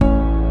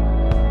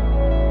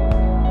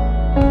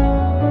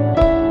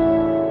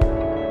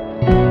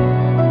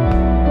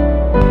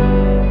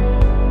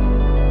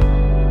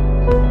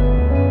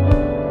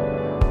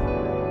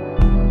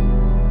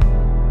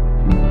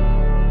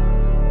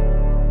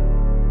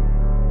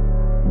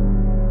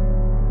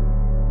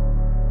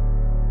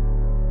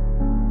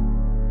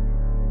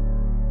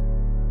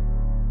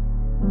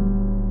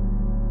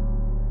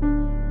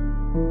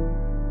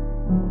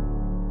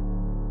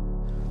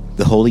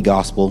Holy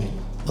Gospel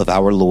of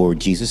our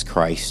Lord Jesus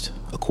Christ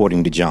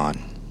according to John.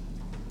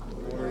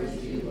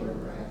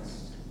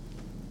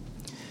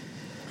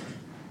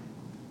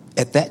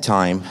 At that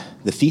time,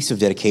 the Feast of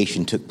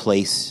Dedication took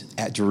place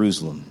at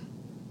Jerusalem.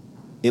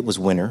 It was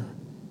winter,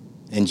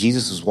 and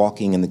Jesus was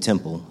walking in the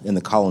temple in the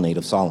colonnade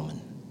of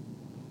Solomon.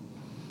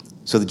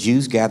 So the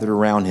Jews gathered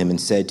around him and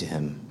said to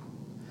him,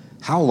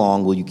 "How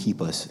long will you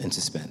keep us in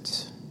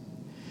suspense?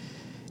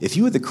 If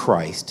you are the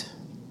Christ,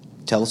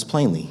 tell us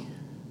plainly."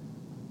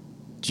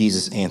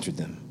 Jesus answered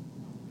them,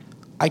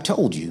 "I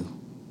told you,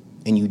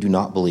 and you do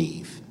not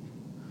believe.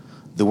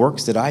 The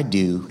works that I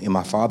do in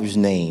my Father's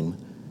name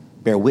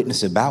bear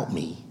witness about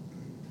me,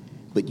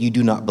 but you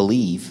do not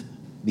believe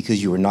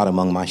because you are not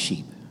among my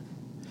sheep.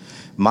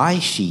 My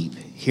sheep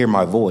hear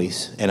my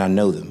voice, and I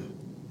know them,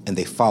 and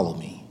they follow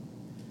me.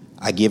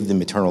 I give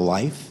them eternal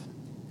life,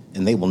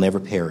 and they will never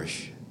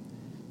perish,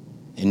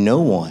 and no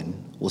one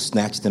will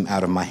snatch them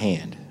out of my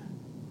hand.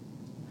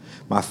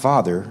 My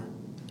Father,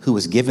 who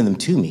has given them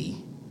to me,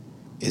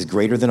 is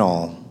greater than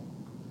all,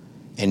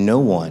 and no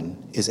one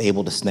is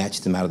able to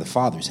snatch them out of the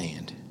Father's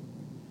hand.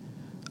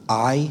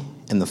 I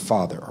and the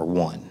Father are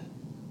one."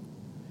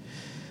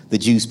 The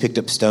Jews picked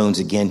up stones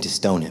again to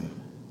stone him.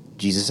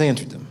 Jesus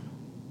answered them,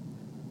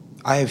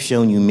 "I have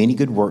shown you many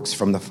good works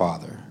from the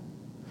Father.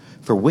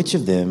 For which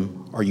of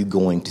them are you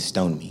going to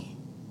stone me?"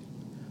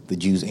 The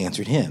Jews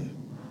answered him,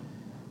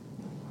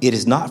 "It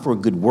is not for a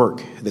good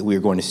work that we are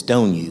going to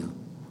stone you,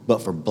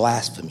 but for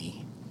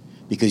blasphemy,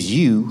 because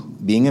you,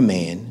 being a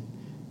man,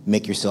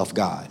 make yourself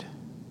God."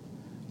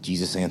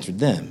 Jesus answered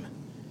them,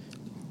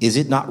 "Is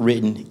it not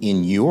written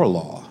in your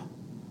law,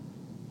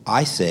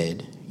 'I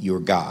said, you're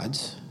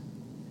gods'?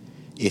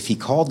 If he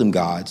called them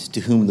gods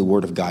to whom the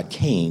word of God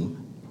came,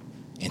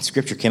 and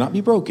scripture cannot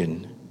be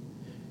broken,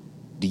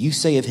 do you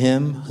say of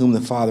him whom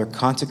the Father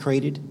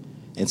consecrated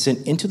and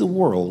sent into the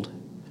world,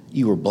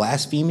 you are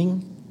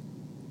blaspheming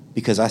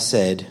because I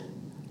said,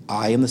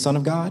 'I am the Son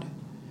of God'?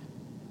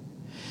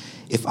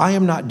 If I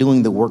am not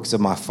doing the works of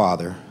my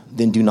Father,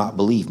 then do not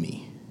believe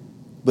me.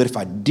 But if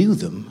I do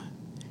them,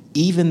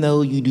 even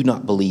though you do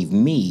not believe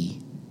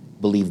me,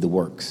 believe the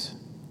works,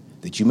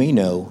 that you may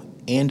know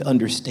and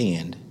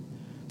understand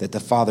that the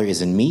Father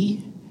is in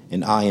me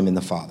and I am in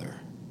the Father."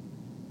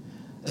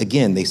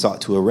 Again, they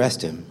sought to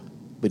arrest him,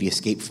 but he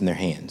escaped from their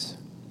hands.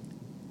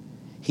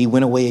 He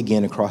went away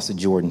again across the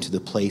Jordan to the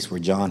place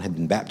where John had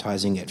been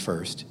baptizing at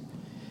first,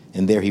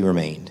 and there he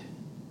remained.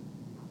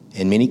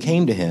 And many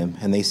came to him,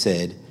 and they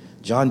said,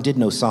 "John did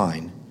no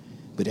sign,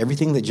 but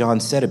everything that John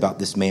said about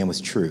this man was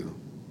true."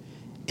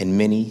 And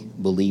many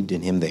believed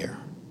in him there.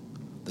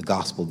 The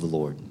gospel of the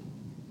Lord.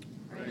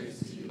 Praise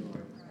to you,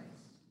 Lord Christ.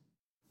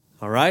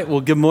 All right,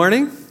 well, good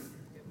morning.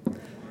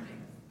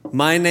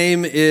 My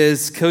name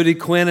is Cody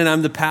Quinn, and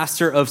I'm the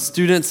pastor of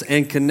Students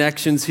and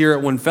Connections here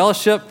at One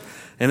Fellowship.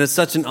 And it's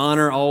such an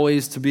honor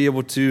always to be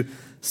able to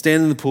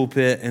stand in the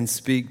pulpit and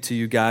speak to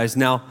you guys.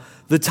 Now,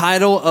 the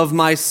title of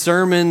my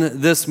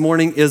sermon this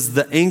morning is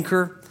The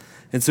Anchor.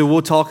 And so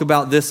we'll talk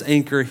about this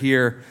anchor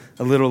here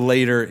a little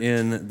later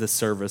in the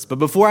service. But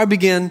before I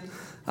begin,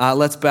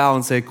 let's bow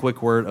and say a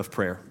quick word of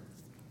prayer.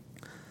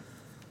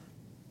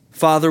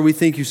 Father, we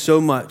thank you so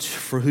much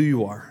for who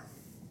you are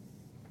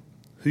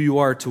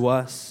to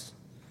us,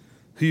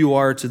 who you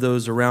are to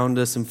those around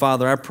us. And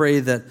Father, I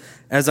pray that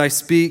as I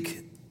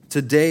speak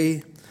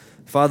today,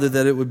 Father,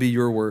 that it would be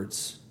your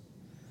words.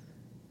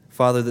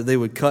 Father, that they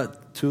would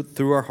cut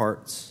through our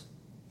hearts.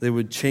 They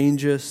would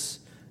change us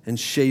and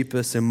shape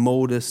us and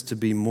mold us to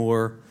be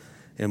more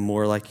and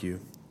more like you.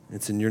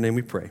 It's in your name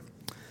we pray.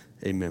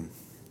 Amen.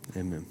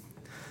 Amen.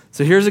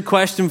 So here's a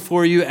question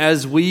for you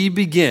as we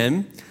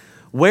begin.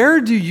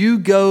 Where do you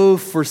go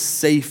for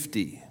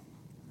safety?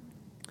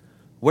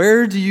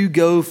 Where do you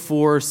go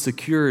for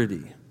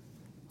security?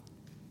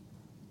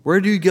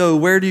 Where do you go?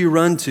 Where do you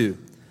run to?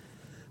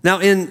 Now,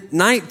 in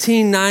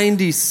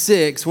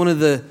 1996, one of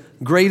the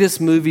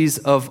greatest movies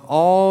of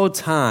all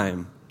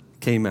time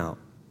came out.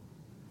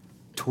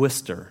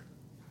 Twister.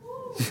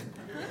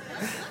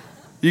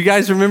 You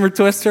guys remember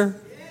Twister?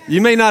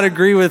 You may not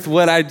agree with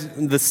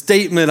the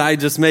statement I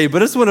just made,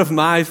 but it's one of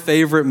my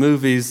favorite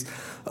movies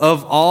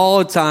of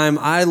all time.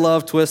 I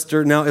love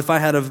Twister. Now, if I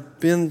had have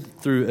been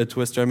through a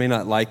Twister, I may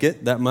not like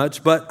it that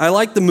much, but I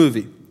like the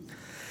movie.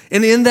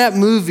 And in that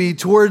movie,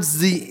 towards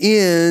the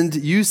end,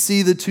 you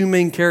see the two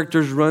main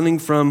characters running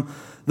from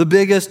the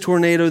biggest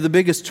tornado, the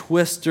biggest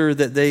twister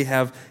that they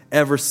have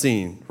ever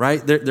seen,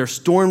 right? They're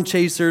storm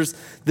chasers.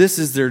 This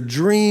is their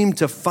dream,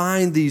 to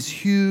find these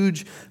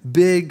huge,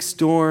 big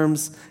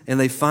storms, and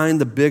they find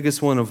the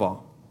biggest one of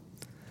all.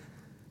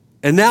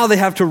 And now they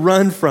have to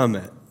run from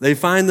it. They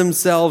find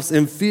themselves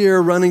in fear,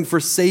 running for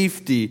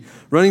safety,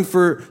 running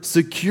for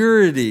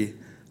security,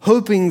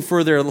 hoping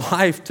for their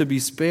life to be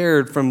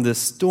spared from this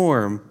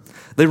storm.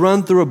 They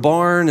run through a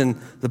barn, and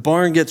the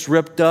barn gets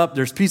ripped up.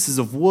 There's pieces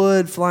of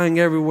wood flying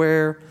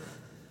everywhere.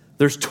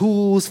 There's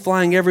tools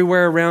flying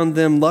everywhere around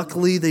them.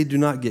 Luckily, they do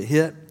not get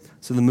hit.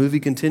 So the movie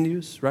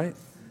continues, right?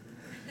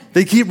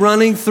 They keep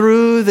running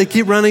through the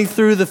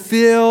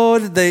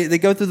field. They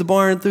go through the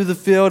barn, through the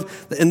field,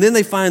 and then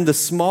they find the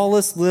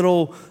smallest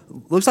little,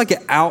 looks like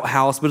an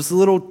outhouse, but it's a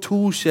little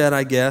tool shed,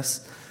 I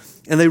guess.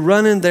 And they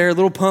run in there, a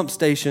little pump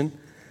station,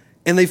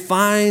 and they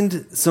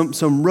find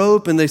some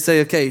rope, and they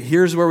say, okay,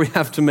 here's where we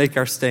have to make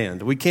our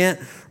stand. We can't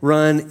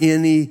run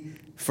any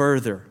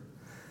further.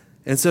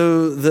 And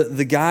so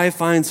the guy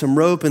finds some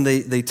rope, and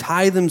they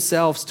tie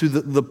themselves to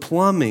the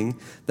plumbing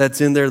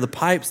that's in there, the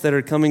pipes that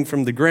are coming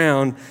from the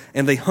ground,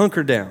 and they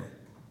hunker down.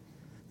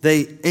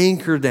 They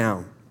anchor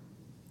down.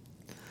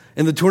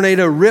 And the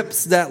tornado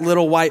rips that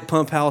little white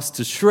pump house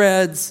to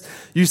shreds.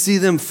 You see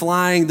them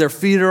flying, their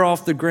feet are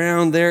off the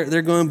ground,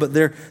 they're going, but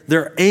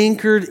they're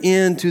anchored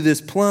into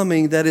this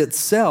plumbing that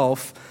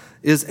itself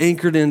is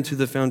anchored into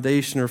the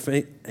foundation or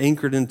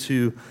anchored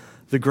into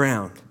the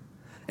ground.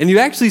 And you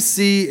actually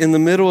see in the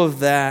middle of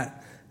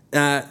that,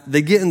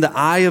 they get in the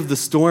eye of the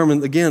storm,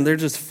 and again, they're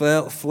just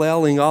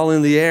flailing all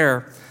in the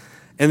air.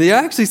 And they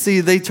actually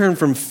see they turn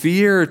from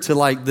fear to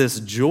like this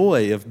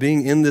joy of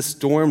being in this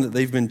storm that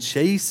they've been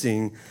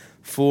chasing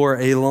for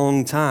a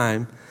long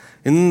time.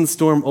 And then the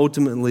storm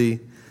ultimately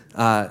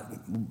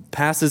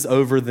passes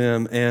over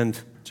them, and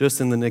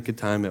just in the nick of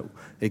time,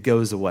 it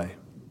goes away.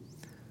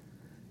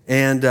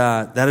 And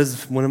that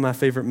is one of my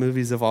favorite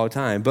movies of all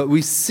time. But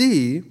we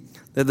see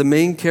that the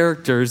main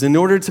characters, in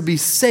order to be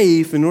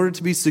safe, in order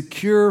to be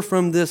secure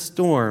from this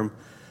storm,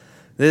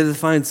 they had to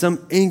find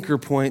some anchor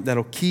point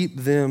that'll keep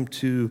them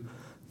to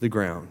the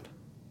ground,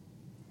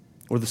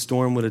 or the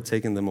storm would have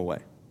taken them away.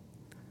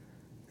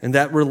 And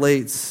that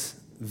relates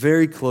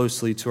very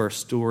closely to our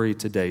story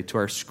today, to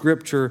our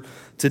scripture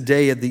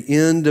today at the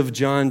end of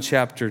John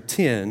chapter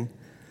 10,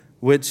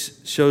 which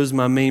shows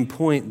my main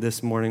point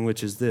this morning,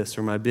 which is this,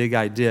 or my big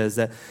idea, is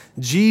that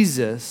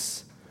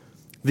Jesus,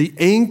 the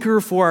anchor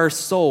for our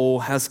soul,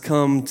 has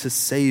come to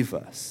save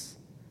us.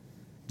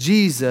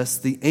 Jesus,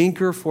 the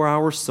anchor for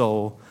our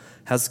soul,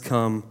 has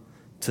come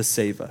to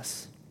save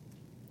us.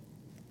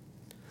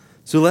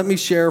 So let me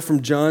share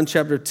from John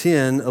chapter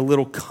 10 a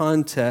little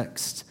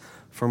context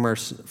from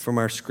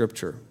our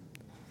scripture.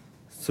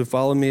 So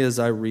follow me as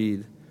I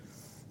read.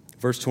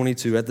 Verse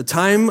 22, at the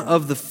time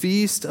of the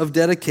feast of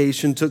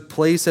dedication took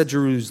place at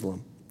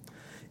Jerusalem.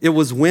 It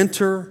was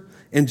winter,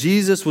 and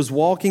Jesus was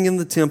walking in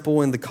the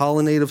temple in the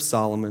colonnade of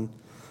Solomon.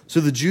 So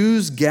the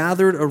Jews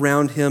gathered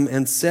around him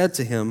and said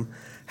to him,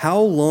 how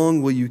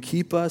long will you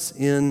keep us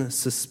in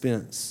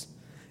suspense?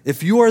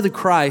 If you are the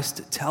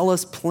Christ, tell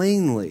us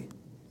plainly.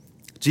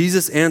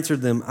 Jesus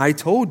answered them, I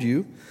told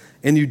you,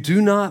 and you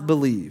do not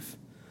believe.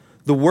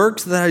 The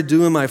works that I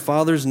do in my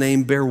Father's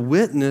name bear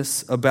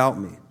witness about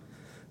me.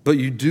 But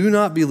you do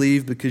not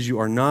believe because you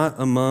are not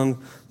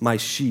among my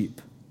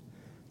sheep.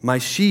 My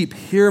sheep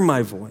hear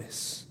my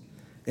voice,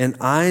 and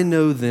I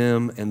know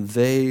them, and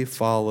they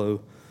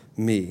follow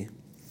me.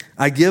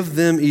 I give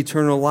them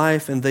eternal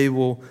life, and they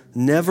will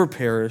never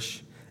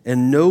perish,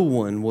 and no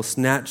one will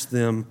snatch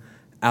them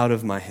out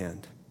of my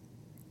hand.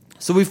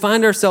 So we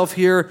find ourselves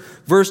here,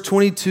 verse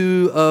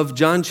 22 of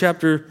John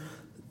chapter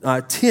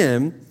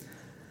 10,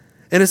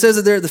 and it says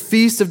that they're at the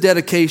Feast of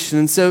Dedication.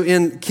 And so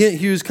in Kent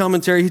Hughes'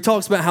 commentary, he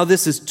talks about how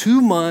this is 2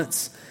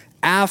 months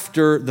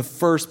after the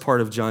first part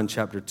of John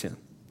chapter 10.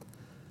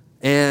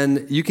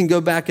 And you can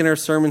go back in our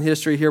sermon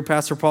history here,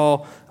 Pastor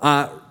Paul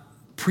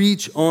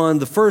preach on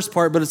the first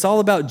part, but it's all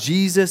about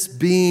Jesus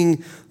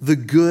being the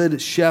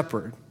good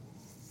shepherd.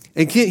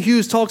 And Kent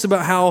Hughes talks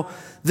about how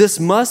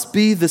this must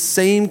be the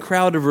same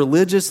crowd of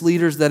religious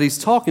leaders that he's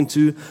talking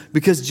to,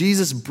 because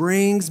Jesus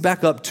brings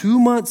back up 2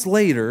 months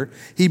later,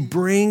 he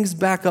brings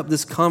back up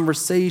this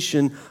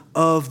conversation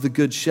of the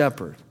good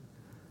shepherd.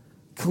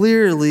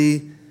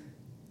 Clearly,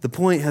 the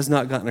point has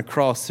not gotten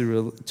across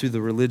to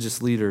the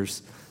religious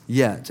leaders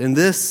yet. And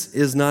this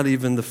is not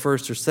even the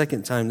first or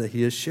second time that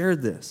he has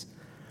shared this.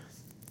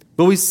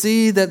 But we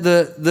see that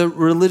the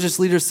religious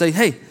leaders say,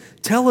 hey,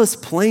 tell us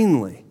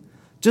plainly.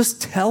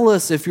 Just tell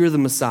us if you're the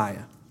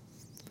Messiah.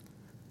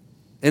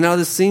 And now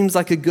this seems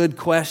like a good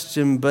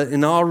question, but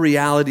in all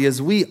reality,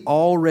 as we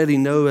already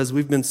know, as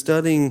we've been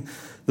studying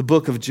the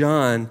book of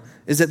John,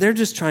 is that they're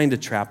just trying to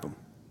trap him.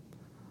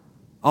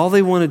 All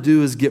they want to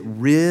do is get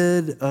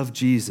rid of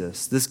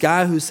Jesus, this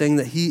guy who's saying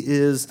that he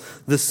is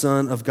the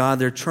Son of God.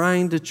 They're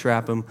trying to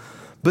trap him,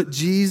 but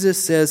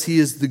Jesus says he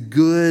is the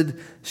good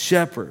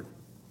shepherd.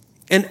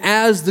 And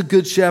as the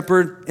good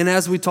shepherd, and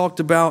as we talked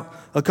about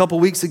a couple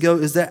weeks ago,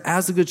 is that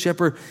as the good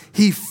shepherd,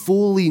 he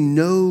fully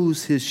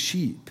knows his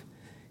sheep.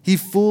 He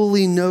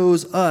fully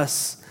knows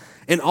us.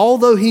 And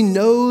although he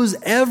knows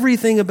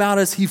everything about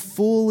us, he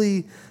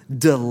fully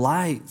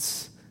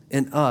delights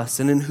in us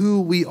and in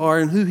who we are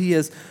and who he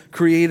has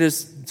created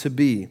us to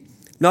be.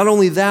 Not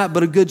only that,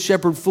 but a good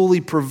shepherd fully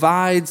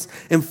provides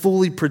and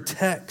fully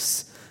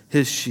protects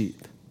his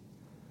sheep.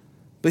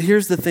 But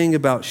here's the thing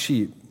about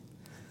sheep,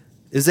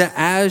 is that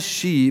as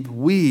sheep,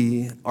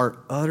 we are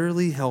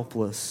utterly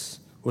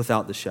helpless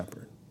without the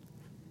shepherd.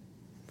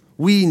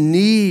 We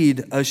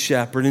need a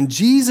shepherd. And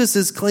Jesus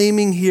is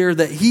claiming here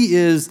that he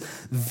is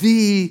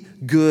the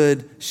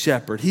good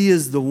shepherd. He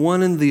is the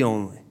one and the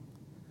only.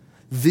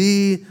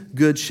 the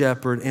good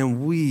shepherd,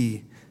 and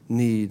we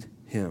need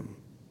him.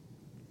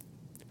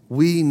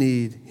 We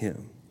need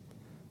him,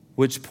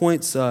 which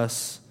points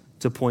us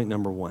to point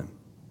number 1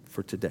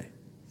 for today.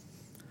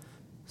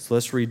 So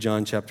let's read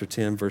John chapter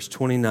 10, verse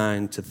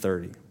 29 to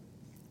 30.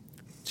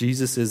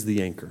 Jesus is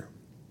the anchor.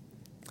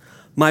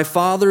 My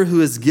Father who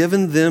has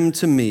given them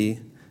to me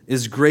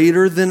is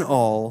greater than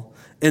all,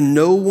 and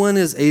no one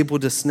is able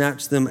to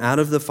snatch them out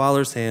of the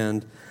Father's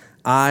hand.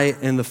 I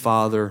and the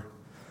Father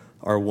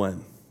are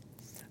one.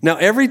 Now,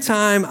 every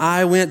time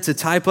I went to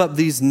type up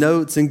these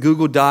notes in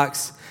Google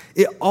Docs,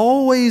 it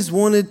always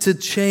wanted to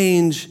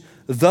change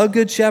the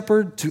good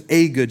shepherd to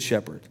a good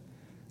shepherd.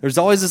 There's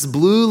always this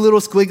blue little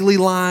squiggly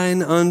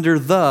line under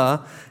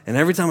the, and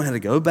every time I had to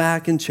go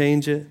back and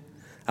change it,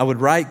 I would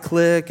right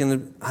click,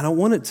 and I don't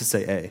want it to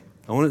say a.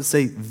 I want it to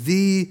say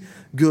the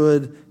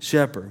good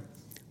shepherd.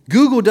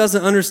 Google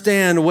doesn't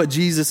understand what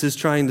Jesus is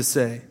trying to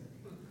say.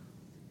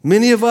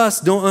 Many of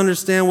us don't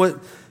understand what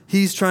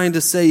he's trying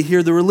to say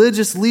here. The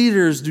religious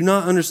leaders do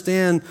not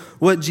understand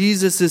what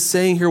Jesus is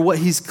saying here, what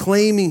he's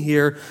claiming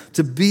here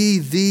to be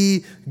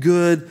the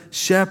good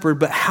shepherd.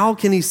 But how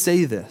can he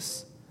say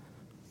this?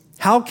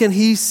 How can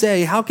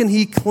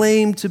he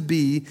claim to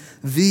be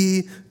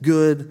the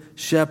good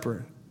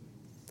shepherd?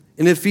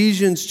 In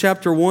Ephesians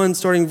chapter 1,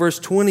 starting verse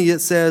 20, it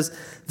says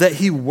that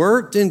he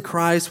worked in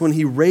Christ when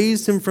he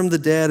raised him from the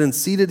dead and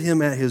seated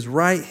him at his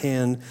right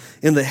hand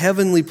in the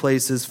heavenly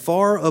places,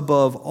 far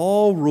above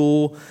all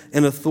rule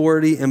and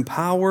authority and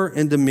power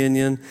and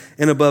dominion,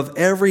 and above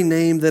every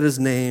name that is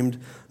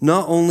named,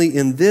 not only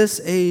in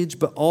this age,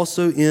 but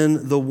also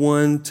in the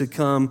one to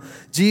come.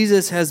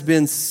 Jesus has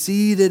been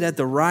seated at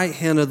the right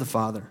hand of the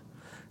Father.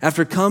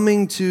 After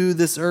coming to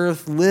this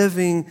earth,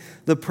 living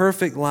the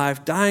perfect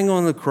life, dying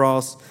on the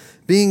cross,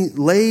 being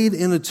laid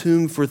in a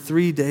tomb for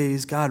 3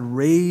 days, God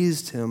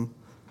raised him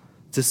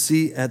to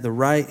sit at the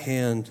right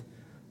hand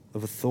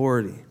of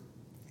authority.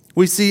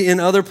 We see in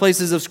other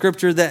places of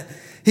Scripture that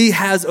he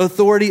has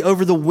authority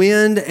over the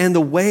wind and the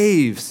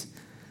waves.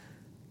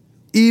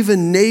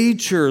 Even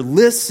nature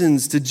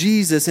listens to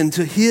Jesus and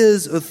to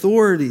his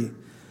authority.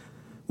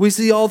 We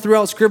see all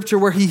throughout Scripture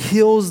where he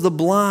heals the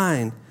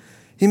blind.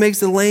 He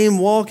makes the lame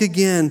walk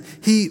again.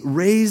 He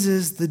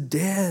raises the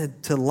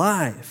dead to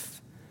life.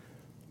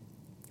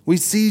 We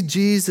see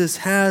Jesus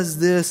has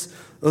this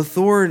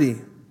authority.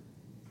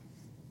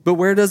 But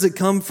where does it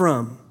come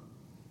from?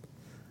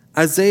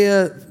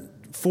 Isaiah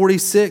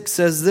 46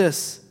 says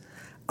this,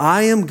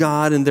 I am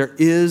God and there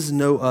is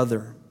no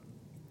other.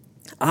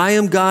 I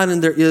am God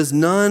and there is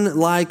none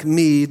like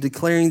me,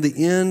 declaring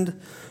the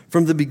end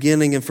from the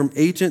beginning and from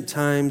ancient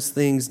times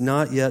things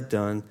not yet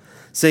done,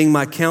 saying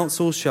my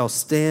counsel shall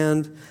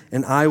stand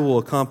and I will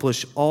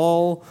accomplish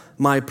all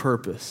my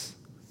purpose.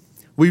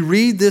 We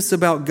read this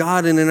about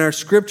God, and in our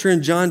scripture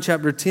in John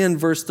chapter 10,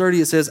 verse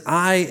 30, it says,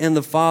 I and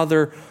the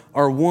Father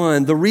are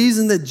one. The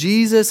reason that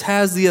Jesus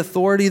has the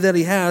authority that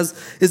he has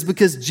is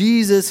because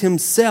Jesus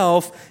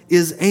himself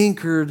is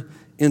anchored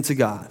into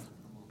God.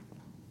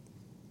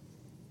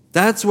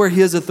 That's where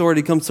his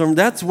authority comes from.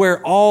 That's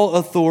where all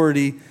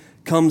authority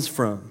comes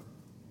from.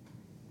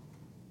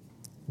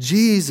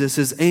 Jesus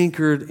is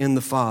anchored in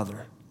the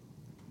Father.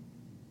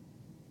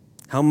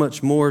 How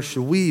much more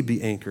should we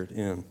be anchored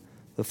in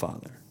the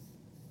Father?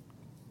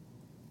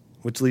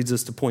 Which leads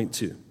us to point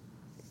 2.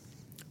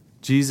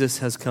 Jesus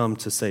has come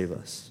to save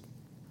us.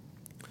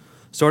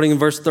 Starting in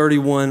verse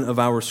 31 of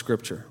our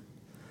scripture.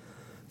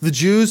 The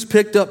Jews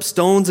picked up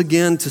stones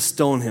again to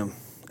stone him,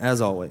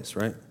 as always,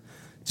 right?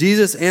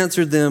 Jesus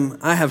answered them,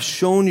 I have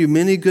shown you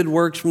many good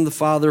works from the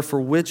Father. For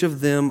which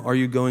of them are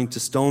you going to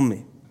stone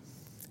me?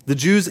 The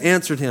Jews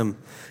answered him,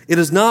 it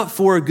is not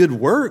for a good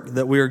work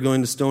that we are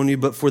going to stone you,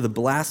 but for the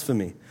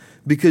blasphemy,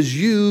 because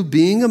you,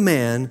 being a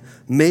man,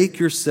 make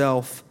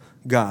yourself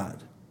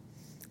God.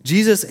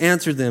 Jesus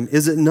answered them,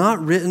 is it not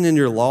written in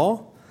your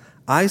law,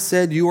 I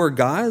said you are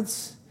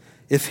gods?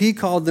 If he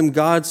called them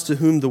gods to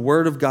whom the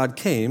word of God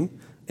came,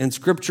 and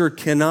scripture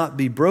cannot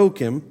be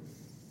broken,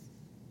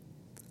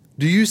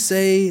 do you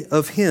say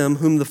of him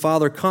whom the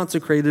Father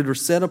consecrated or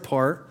set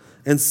apart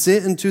and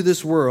sent into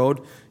this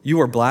world, you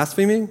are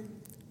blaspheming?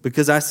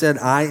 Because I said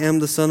I am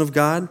the Son of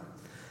God?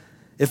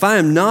 If I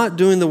am not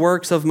doing the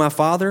works of my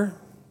Father,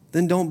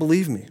 then don't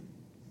believe me.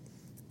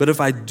 But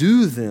if I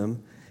do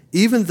them,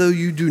 even though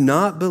you do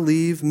not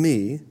believe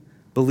me,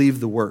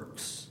 believe the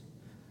works,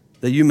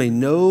 that you may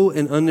know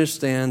and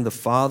understand the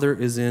Father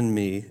is in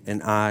me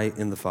and I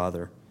in the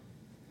Father.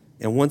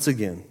 And once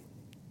again,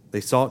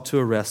 they sought to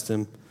arrest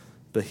him,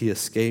 but he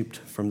escaped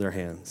from their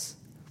hands.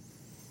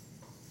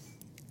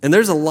 And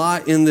there's a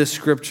lot in this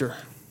scripture.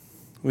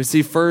 We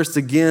see first,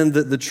 again,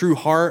 that the true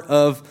heart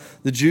of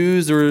the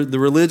Jews or the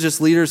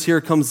religious leaders here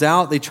comes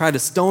out. They try to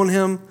stone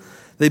him.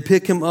 They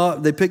pick him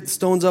up. They pick the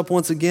stones up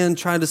once again,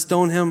 try to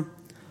stone him.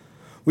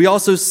 We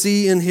also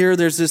see in here,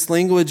 there's this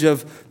language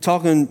of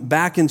talking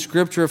back in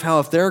Scripture of how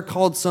if they're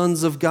called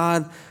sons of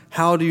God,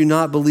 how do you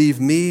not believe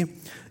me?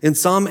 In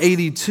Psalm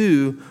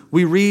 82,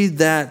 we read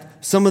that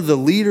some of the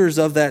leaders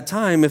of that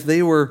time, if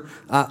they were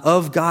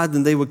of God,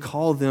 then they would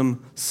call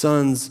them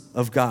sons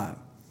of God.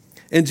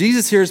 And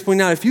Jesus here is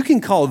pointing out, if you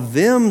can call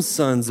them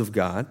sons of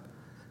God,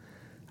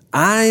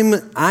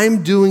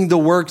 I'm doing the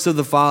works of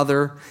the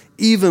Father.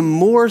 Even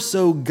more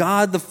so,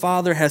 God the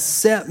Father has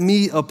set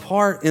me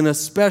apart in a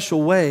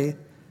special way.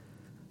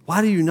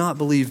 Why do you not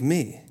believe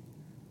me?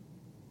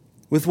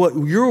 With what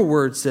your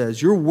word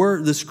says, your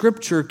word, the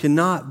scripture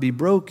cannot be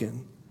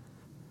broken.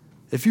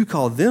 If you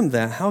call them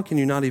that, how can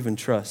you not even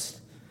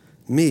trust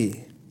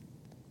me?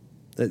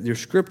 That your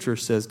scripture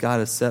says God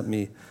has set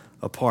me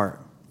apart.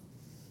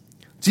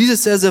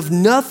 Jesus says, if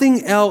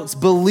nothing else,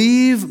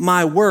 believe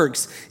my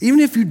works. Even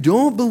if you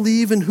don't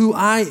believe in who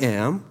I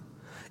am,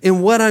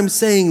 in what I'm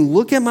saying,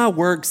 look at my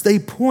works. They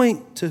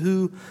point to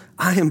who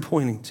I am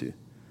pointing to.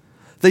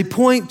 They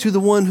point to the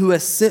one who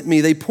has sent me.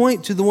 They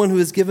point to the one who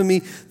has given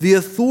me the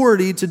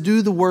authority to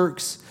do the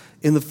works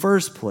in the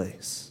first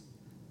place.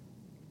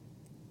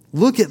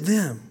 Look at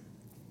them.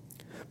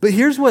 But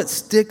here's what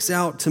sticks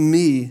out to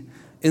me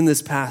in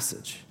this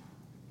passage.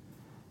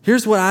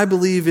 Here's what I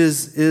believe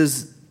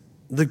is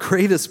the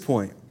greatest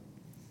point.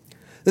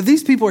 That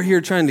these people are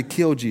here trying to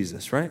kill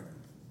Jesus, right?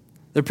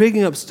 They're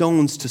picking up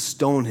stones to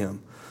stone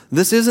him.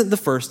 This isn't the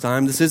first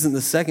time. This isn't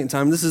the second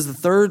time. This is the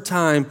third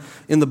time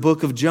in the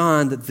book of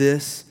John that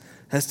this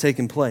has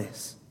taken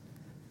place.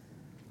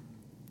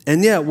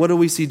 And yet, what do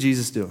we see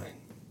Jesus doing?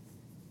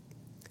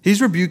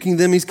 He's rebuking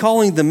them. He's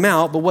calling them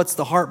out, but what's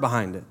the heart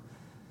behind it?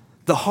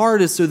 The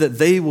heart is so that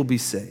they will be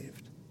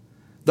saved.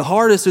 The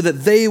heart is so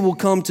that they will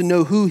come to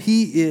know who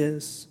he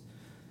is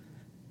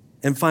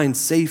and find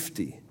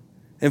safety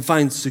and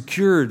find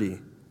security.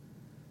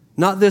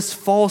 Not this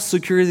false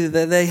security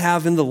that they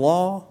have in the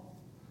law,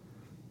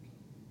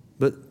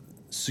 but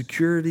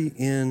security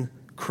in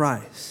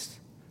Christ.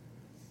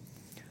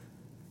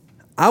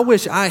 I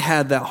wish I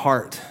had that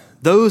heart.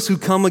 Those who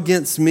come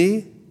against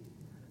me,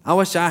 I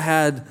wish I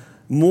had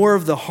more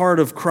of the heart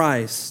of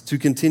Christ to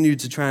continue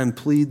to try and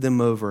plead them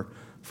over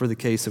for the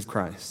case of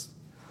Christ.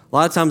 A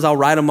lot of times I'll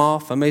write them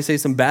off. I may say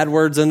some bad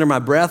words under my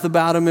breath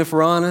about them if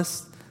we're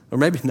honest, or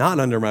maybe not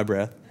under my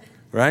breath,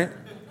 right?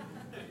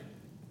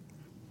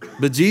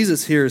 But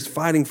Jesus here is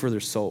fighting for their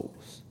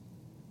souls.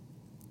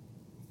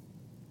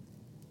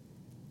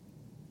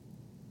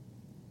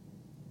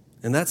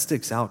 And that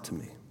sticks out to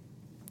me.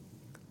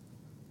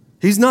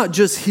 He's not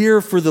just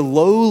here for the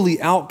lowly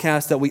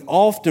outcasts that we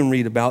often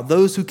read about,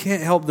 those who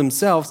can't help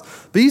themselves,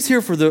 but he's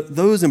here for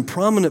those in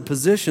prominent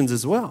positions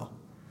as well.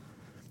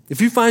 If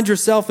you find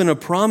yourself in a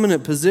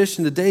prominent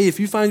position today, if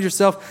you find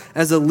yourself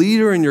as a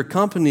leader in your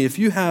company, if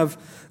you're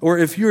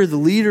the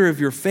leader of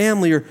your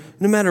family, or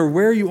no matter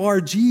where you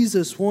are,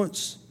 Jesus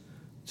wants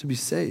to be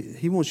saved.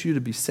 He wants you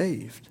to be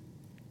saved.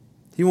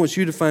 He wants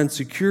you to find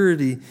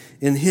security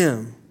in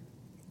him.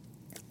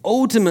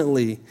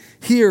 Ultimately,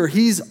 here,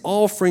 he's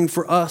offering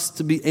for us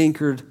to be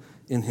anchored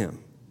in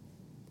him.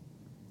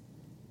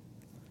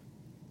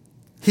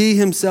 He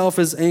himself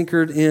is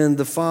anchored in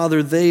the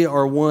Father. They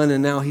are one,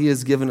 and now he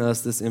has given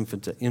us this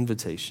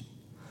invitation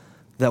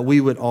that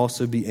we would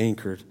also be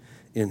anchored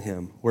in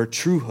him, where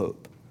true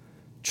hope,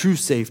 true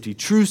safety,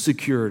 true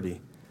security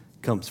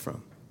comes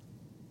from.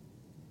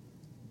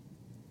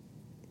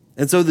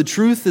 And so the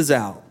truth is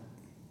out.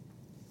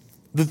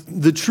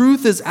 The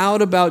truth is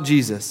out about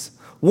Jesus.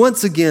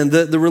 Once again,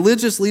 the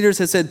religious leaders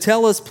have said,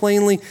 tell us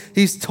plainly.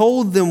 He's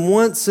told them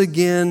once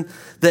again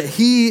that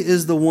he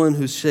is the one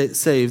who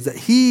saves, that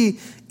he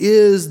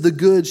is the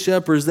good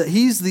shepherd, that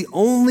he's the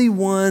only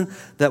one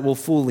that will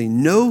fully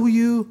know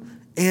you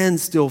and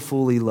still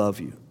fully love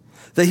you.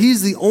 That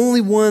he's the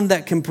only one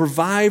that can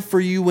provide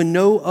for you when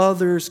no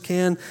others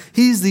can.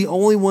 He's the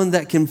only one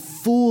that can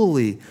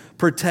fully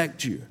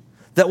protect you,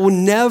 that will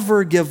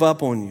never give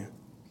up on you.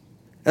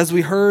 As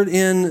we heard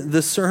in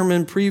the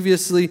sermon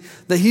previously,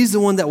 that he's the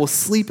one that will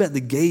sleep at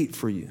the gate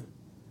for you.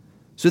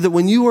 So that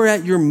when you are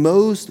at your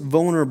most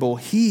vulnerable,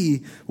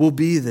 he will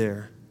be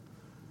there.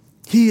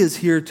 He is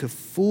here to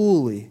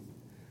fully,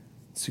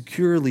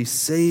 securely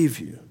save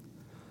you.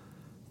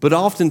 But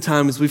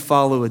oftentimes we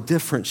follow a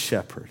different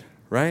shepherd,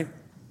 right?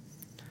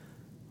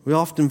 We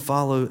often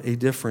follow a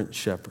different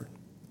shepherd.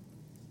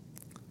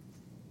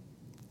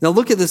 Now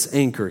look at this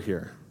anchor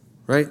here.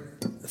 Right?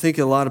 I think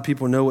a lot of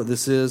people know what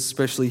this is,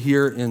 especially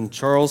here in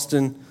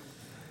Charleston.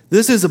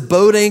 This is a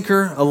boat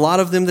anchor. A lot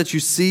of them that you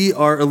see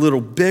are a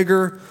little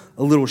bigger,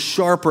 a little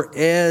sharper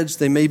edge.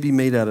 They may be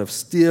made out of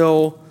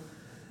steel.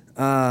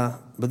 But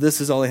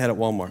this is all they had at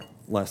Walmart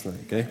last night,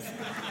 okay?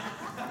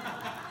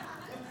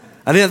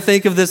 I didn't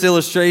think of this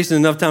illustration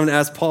enough time to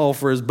ask Paul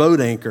for his boat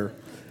anchor.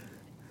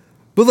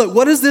 But look,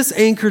 what does this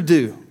anchor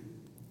do?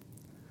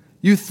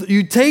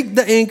 You take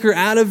the anchor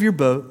out of your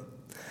boat.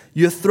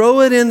 You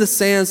throw it in the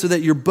sand so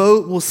that your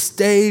boat will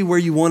stay where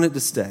you want it to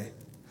stay.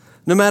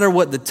 No matter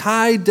what the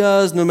tide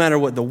does, no matter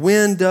what the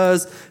wind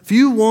does, if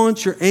you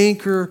want your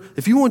anchor,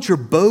 if you want your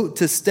boat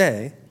to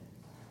stay,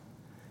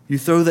 you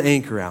throw the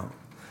anchor out.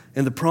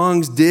 And the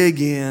prongs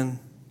dig in,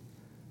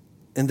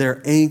 and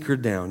they're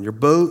anchored down. Your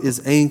boat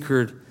is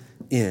anchored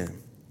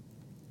in.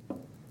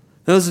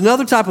 Now, there's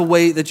another type of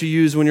weight that you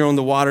use when you're on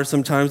the water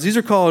sometimes. These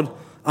are called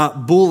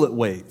bullet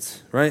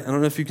weights, right? I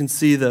don't know if you can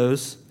see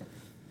those.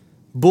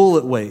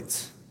 Bullet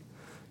weights.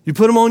 You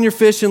put them on your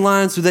fishing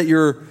line so that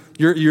your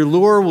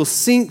lure will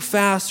sink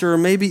faster, or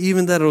maybe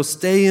even that it'll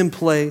stay in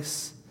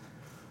place.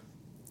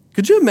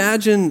 Could you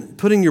imagine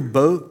anchoring your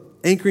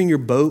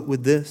boat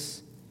with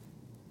this?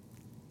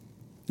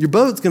 Your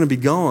boat's going to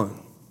be gone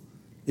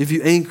if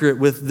you anchor it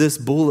with this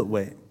bullet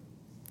weight.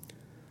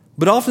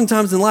 But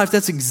oftentimes in life,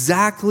 that's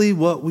exactly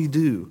what we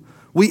do.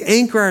 We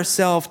anchor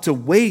ourselves to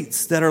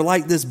weights that are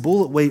like this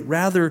bullet weight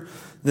rather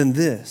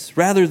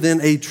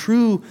than a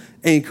true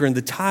anchor, and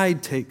the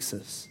tide takes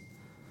us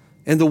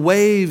and the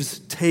waves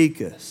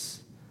take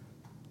us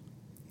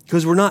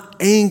because we're not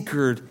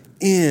anchored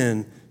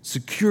in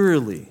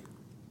securely.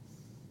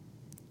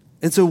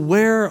 And so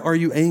where are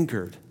you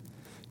anchored?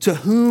 To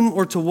whom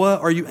or to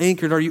what are you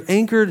anchored? Are you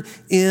anchored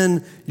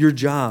in your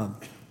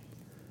job?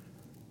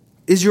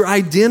 Is your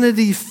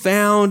identity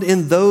found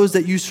in those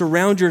that you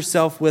surround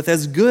yourself with?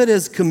 As good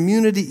as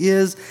community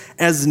is,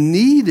 as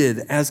needed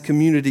as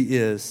community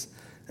is,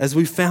 as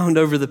we found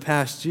over the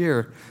past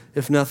year,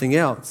 if nothing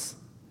else.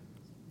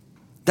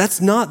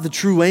 That's not the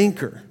true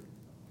anchor.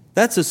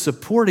 That's a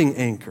supporting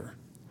anchor.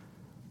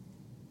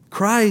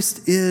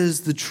 Christ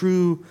is the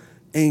true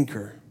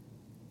anchor.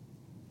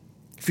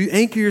 If you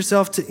anchor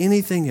yourself to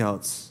anything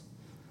else,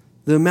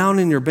 the amount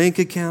in your bank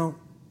account,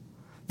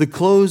 the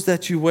clothes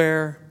that you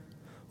wear,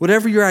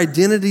 whatever your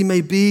identity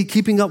may be,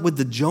 keeping up with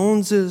the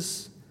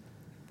Joneses,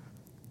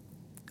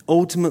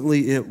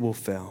 ultimately it will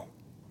fail.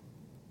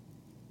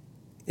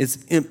 It's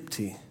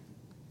empty.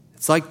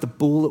 It's like the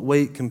bullet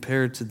weight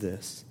compared to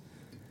this.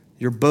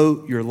 Your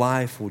boat, your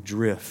life will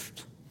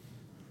drift.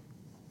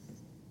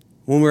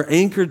 When we're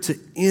anchored to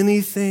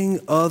anything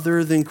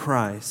other than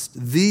Christ,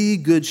 the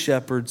Good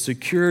Shepherd,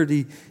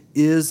 security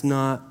is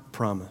not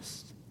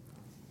promised.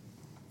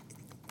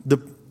 The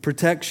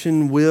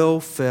protection will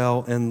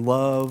fail and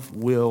love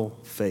will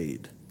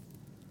fade.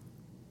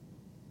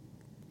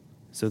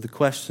 So the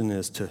question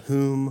is, to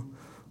whom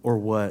or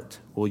what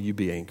will you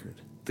be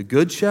anchored? The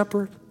Good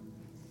Shepherd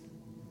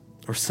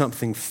or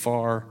something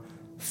far,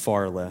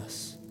 far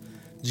less?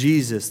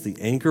 Jesus, the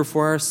anchor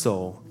for our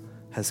soul,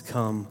 has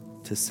come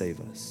to save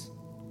us.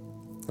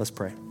 Let's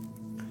pray.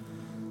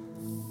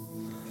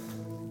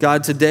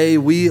 God, today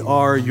we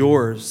are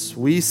yours.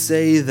 We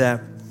say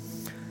that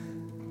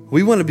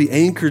we want to be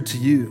anchored to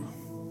you.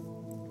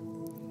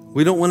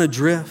 We don't want to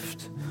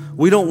drift.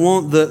 We don't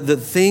want the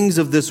things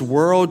of this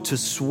world to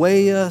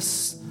sway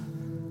us,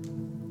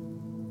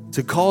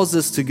 to cause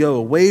us to go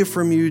away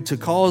from you, to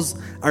cause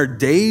our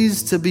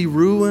days to be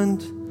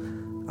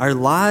ruined, our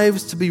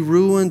lives to be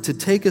ruined, to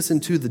take us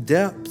into the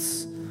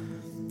depths.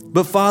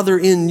 But Father,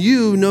 in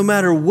you, no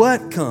matter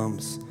what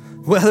comes,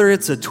 whether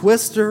it's a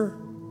twister,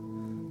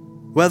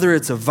 whether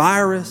it's a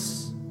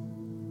virus,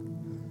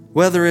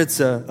 whether it's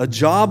a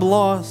job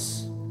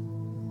loss,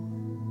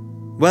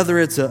 whether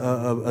it's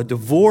a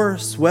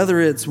divorce,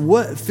 whether it's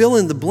what, fill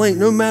in the blank,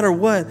 no matter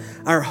what,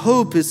 our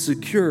hope is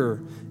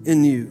secure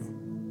in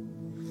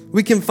you.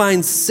 We can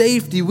find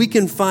safety, we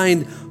can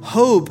find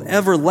hope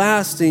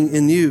everlasting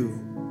in you.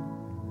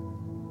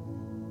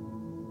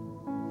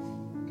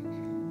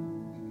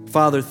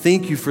 Father,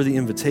 thank you for the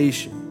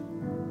invitation.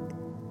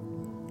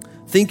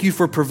 Thank you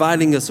for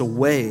providing us a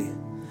way.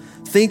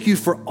 Thank you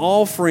for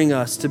offering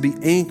us to be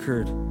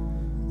anchored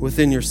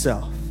within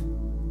yourself.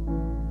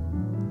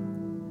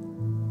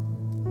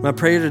 My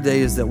prayer today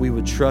is that we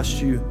would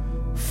trust you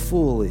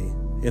fully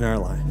in our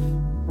life.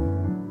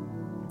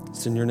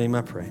 It's in your name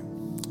I pray.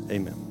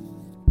 Amen.